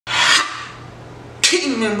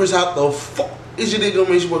team members out the fuck is your nigga,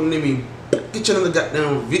 make sure you Demi. Get you another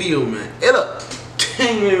goddamn video, man. Hey, look.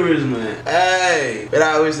 Team members, man. Hey,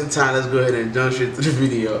 without wasting time, let's go ahead and jump straight to the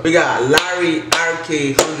video. We got Larry,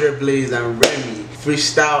 RK, 100 Blaze, and Remy.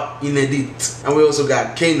 Freestyle Inedit. And we also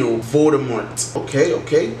got Kanoe, Voldemort. Okay.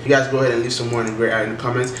 You guys go ahead and leave some more in the great art in the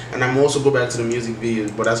comments. And I'm also go back to the music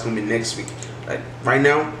videos, but that's gonna be next week. Like right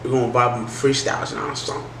now, we're gonna vibe with freestyles in our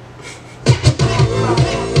song.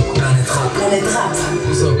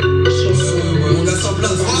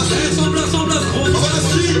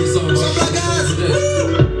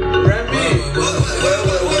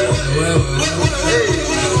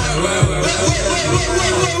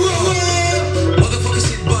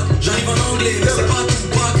 J'arrive en anglais, mais c'est pas tout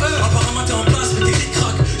bac. Apparemment t'es en place, mais t'es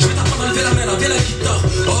clic-crac. Je vais t'apprendre à lever la main, à lever la guitare.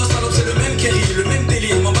 Oh salope, c'est le même Kerry, le même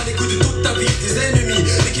délire. M'en bats les coups de toute ta vie, tes ennemis.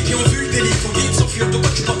 L'équipe qui ont vu le délire, faut vite s'enfuir. De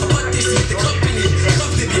quoi tu portes pas de tes signes, t'es grave pénible,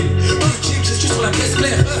 grave débile. Le cheap, je suis sur la caisse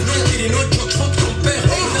claire. No kidding, no joke, j'fuck ton père.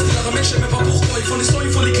 Le reste de la ramène, j'sais même pas pourquoi. Ils font des sons,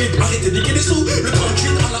 ils font des clips. Arrêtez de niquer des sous. Le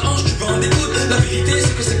 38 à la hanche, tu veux en découdre. La vérité,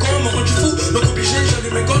 c'est que c'est con, m'en rend du fou. Donc obligé,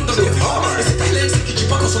 j'allume un gun dans le coffre. Et c'est Alex, c'est qui dit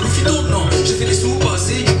pas qu'on s'en nous fit d'autres. Non, j'ai fait des sous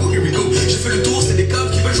passer, du coup, here we go. J'ai fait le tour, c'est des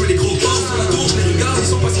caves qui veulent jouer les gros. Sur la tour, je les regarde, ils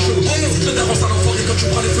sont pas si chauds. C'est le daron, ça l'enfoiré quand tu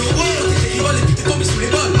prends les feux. Quand t'es rival et puis t'es tombé sous les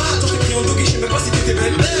balles. Toi, je t'ai pris en doggy, je sais même pas si t'étais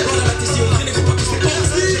belle. Quand on a la tessie, on traîne et qu'on pas tous les ports.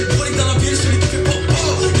 J'ai le problème dans la ville, celui qui fait pop.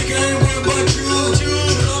 Les gars, ain't worry about you. Je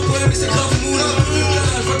rappe, ouais, mais c'est grave mou là.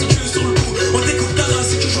 Je vais te tuer sur le coup. On découpe ta race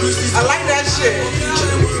si tu joues le 6. I like that shit.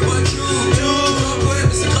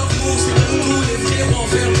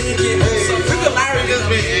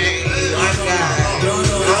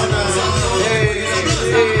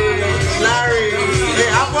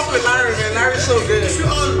 So good.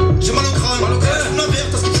 J'ai mal au crâne, la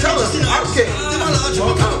verte parce que tu as aussi okay. T'es malade, je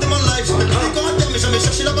vois t'es mal live. J'ai des commentaires mais jamais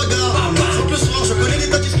cherché la bagarre. Faut que le soir, je connais les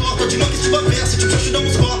tas d'histoires. Toi dis-moi qu'est-ce que tu vas faire si tu me cherches dans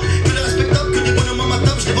mon sport. Que des respectables, que des bonhommes à ma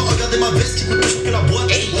table. Je les vois regarder ma veste qui coûte plus cher que la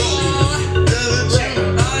boîte.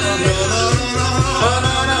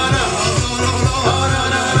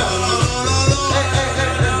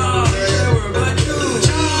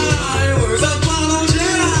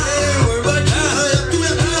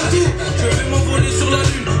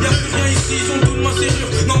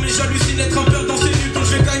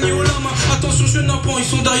 Ils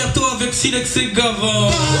sont derrière toi avec Silex et Gava.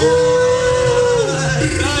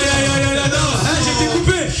 J'ai été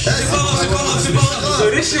coupé. C'est pas grave. So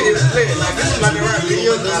this shit is lit. Like this is like a rap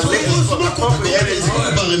video that's lit.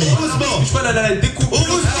 Je vais la découpe.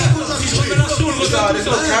 Si je remets la son, le regard.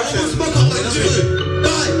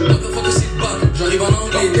 J'arrive en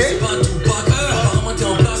anglais, c'est pas tout bac. Apparemment t'es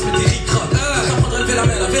en place, mais t'es ric-rac. Je t'apprendrai à lever la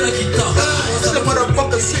main, à lever la guitare. C'est le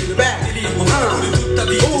motherfucker sit back. De toute ta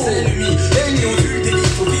vie, tes ennemis. Qui ont vu le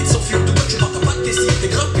délire, faut vite s'enfuir. De quoi tu parles, t'as pas de tes signes, t'es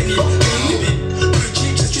grave pénible. Le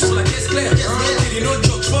cheap, je suis sur la caisse claire. T'es les notes,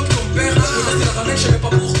 joke, j'fuck ton père. Le reste de la ramène, je sais même pas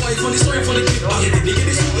pourquoi. Ils font des sons, ils font des clips. Arrêtez de niquer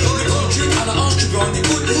des sous. Le 38 à la hanche, tu veux en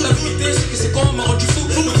découdre. La vérité, c'est que c'est con, on m'a rendu fou.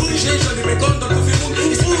 Le obligé, j'allume mes connes dans le coffee room.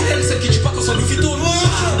 Et c'est elle, celle qui dit pas qu'on s'en nous fit tourne.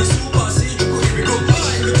 Des sous passés, du coup, here we go.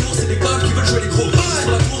 Le tour, c'est des caves qui veulent jouer les gros.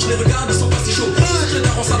 Sur la tour, je les regarde, ils sont pas si chauds. Le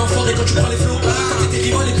daron, ça l'enfoiré quand tu prends les flots. Quand t'étais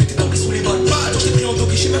rival et puis t'es tombé sous les balles. Toi, je t'ai pris en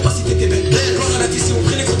doggy, je sais même pas si t'étais belle. Gloire à la DC, on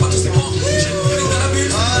prie les gros pas tous ces ports. J'ai le problème dans la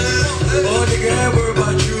ville. Oh, les gars, ain't worry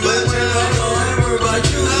about you. I ain't worry about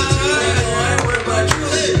you. I ain't worry about you.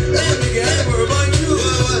 Hey, nigga, ain't worry about you.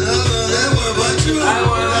 I ain't worry about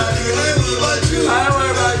you.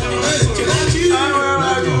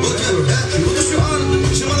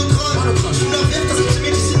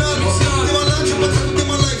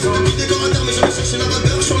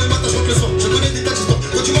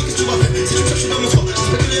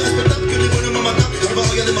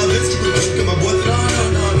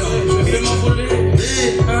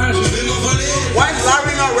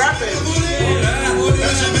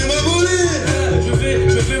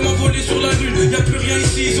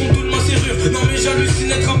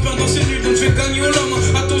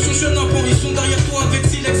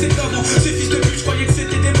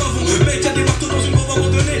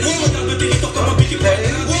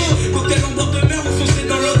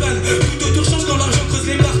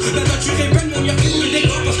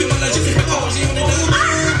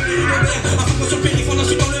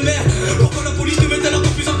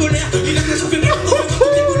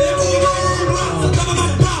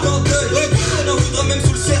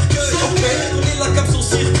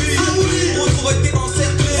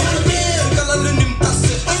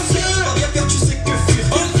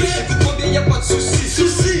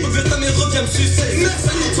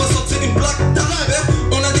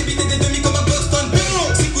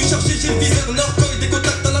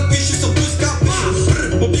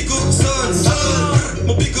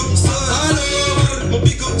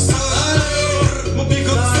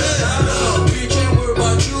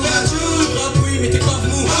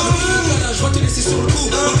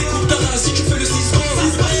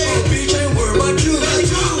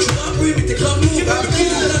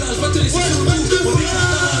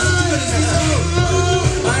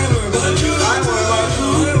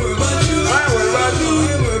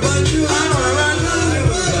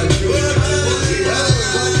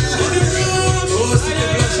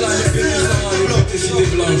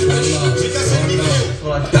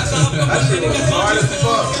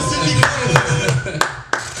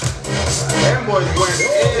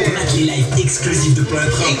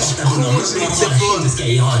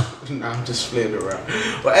 Nah, I'm just flipping around.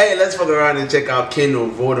 But hey, let's fuck around and check out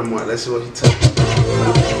Kanoe Voldemort. Let's see what he talking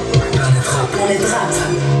about.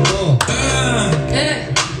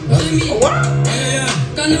 Remy. What?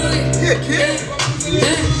 Kanoe. Yeah, kid.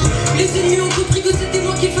 Les ennemis ont compris que c'était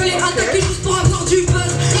moi qu'il fallait attaquer juste pour avoir du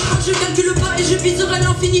buzz. Je calcule pas et je viserai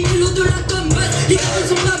l'infini et l'au-delà comme buzz. Les gars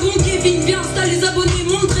sont pas bons, Kevin. Viens installe les abonnés,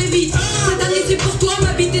 monte très vite. Cette année c'est pour toi,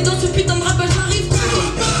 m'habiter dans ce putain de rappage, j'arrive.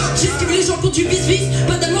 J'esquive les gens quand tu vises.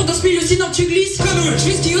 Pas d'amour dans ce milieu sinon tu glisses. Je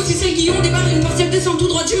vis qui aussi celles qui ont débarré une partielle descend tout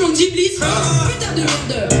droit du monde d'Iblis. Putain de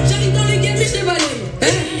merde, j'arrive dans le game et je les balaye.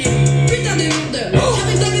 Putain de merde,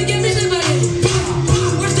 j'arrive dans le game et je les balaye.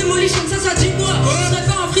 Moi je démolis ça dit quoi? Je serais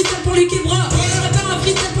pas un freestyle pour les québras. Je serais pas un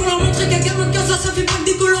freestyle pour leur montrer qu'un gamin de 15 ans ça fait pas que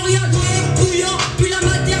des coloriages. Bouillant, puis la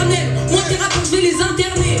maternelle. Moi tes rappeurs je vais les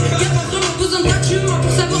interner. Y'a pas vraiment besoin d'être humain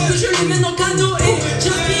pour savoir que je les mène en Kanoe.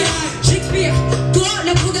 J'inspire, j'expire. Toi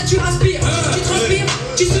la drogue tu aspires. Tu transpires,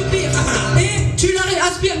 tu soupires. Et tu la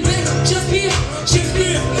réaspires, mec. J'aspire,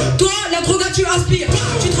 j'expire. Toi la drogue tu aspires.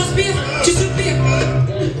 Tu transpires, tu soupires.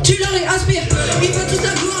 Tu la réaspires. Ils veulent tous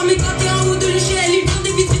la gloire mais quand t'es en haut de l'échelle ils font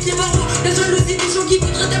des vitres les barreaux. La jalousie des gens qui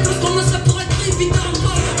voudraient ta place pour moi ça pourrait être très vite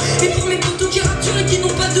encore. Et pour mes potos qui rapturent et qui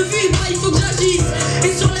n'ont pas de vue, bah il faut que j'agisse.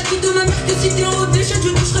 Et sur la vie de ma mère que si t'es en haut de l'échelle je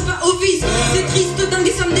toucherai pas au vice. C'est triste dingue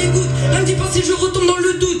et ça me dégoûte. Rien d'y penser je retombe dans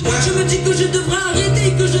le doute. Je me dis que je devrais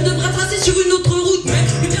arrêter et que je devrais tracer sur une autre route. Mais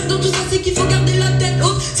le pire dans tout ça c'est qu'il faut garder la tête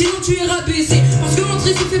haute, sinon tu es rabaissé. Parce que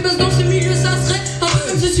montrer si fait buzz dans ce milieu ça serait un peu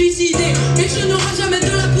comme se suicider. Et je n'aurai jamais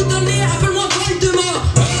de la poudre en nez, appelle-moi Voldemort.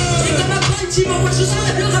 Et comme un Baltimore, moi je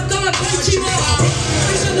serai le rap comme un Baltimore.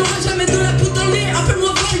 Et je n'aurai jamais de la poudre en nez,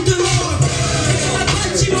 appelle-moi Voldemort. Et comme un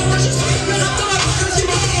Baltimore, moi je serai le rap comme un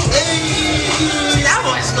Baltimore. Hey, that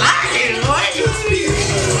was sliding, boy. Tu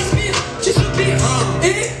respires, tu soupires.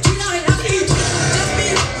 Et tu la réaspires.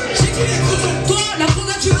 J'aspire, j'expire. Toi la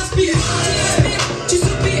drogue tu aspires. Tu respires, tu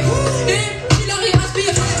soupires. Et tu la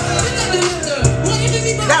réaspires. Putain de merde, moi et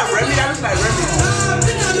Remy va. That Remy, that looks like Remy.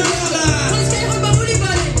 Putain de merde, moi les Skyrock barreau les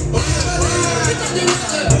balais. Putain de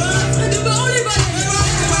merde, Fred de barreau les balais.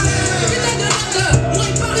 Putain de merde, moi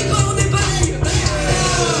et Paris barreau des balais.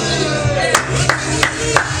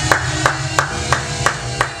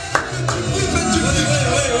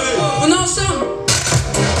 On est ensemble.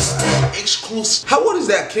 Exclusive. How old is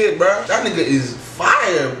that kid, bro? That nigga is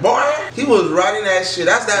fire, boy. He was riding that shit.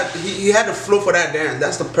 That's that. He had the flow for that dance.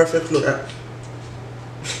 That's the perfect flow.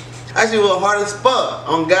 Actually, it was hard as fuck.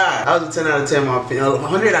 On God, I was a 10 out of 10. My opinion,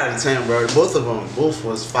 100 out of 10, bro. Both of them, both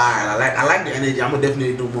was fire. I like the energy. I'm gonna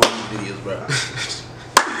definitely do more of these videos, bro.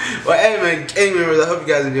 But hey man, I hope you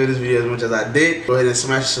guys enjoyed this video as much as I did. Go ahead and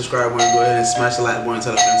smash the subscribe button. Go ahead and smash the like button.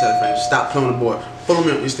 Tell a friend. Stop playing on the board. Follow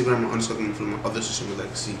me on Instagram and underscore me for my other social media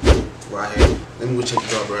like see right here. Let me go check the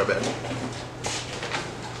job right back.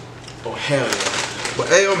 Oh hell yeah. But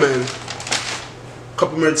hey yo man,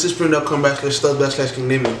 couple minutes this print come back /STALK/King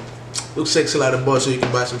Demi. Look sexy like a boy so you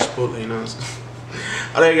can buy some Chipotle, you know what I'm saying?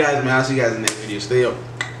 Alright guys, man, I'll see you guys in the next video. Stay up.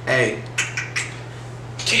 Hey.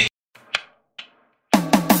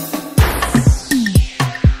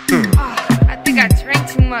 I think I drank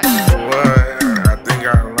too much. I think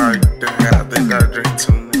I like that. I think I drink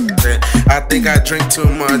too much. I think I drink too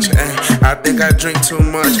much. I think I drink too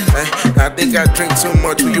much. I think I drink too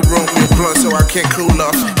much. Will you roll me a blunt so I can't cool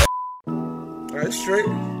off? Alright,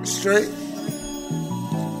 straight.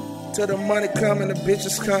 Till the money come and the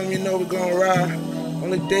bitches come, you know we gon' ride.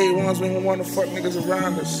 Only day ones we don't wanna fuck niggas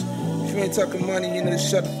around us. If you ain't talking money, you need to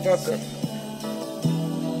shut the fuck up.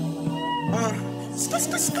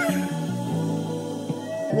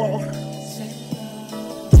 Whoa.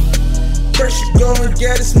 First you go and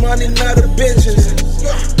get this money, not the bitches.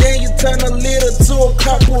 Then you turn a little to a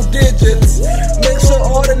couple digits. Make sure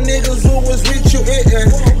all the niggas who was with you eating.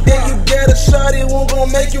 Then you get a shot, it won't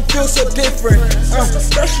gon' make you feel so different.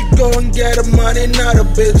 First you go and get the money, not the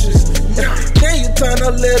bitches. Then you turn a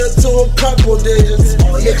little to a couple digits.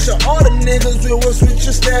 Make sure all the niggas who was with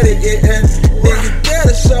you steady eating. Then you get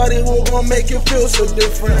a shot, it won't gon' make you feel so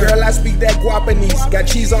different. Girl, I speak that guapanese. Got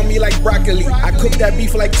cheese on me like broccoli. I cook that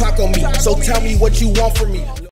beef like taco meat. So tell me what you want from me.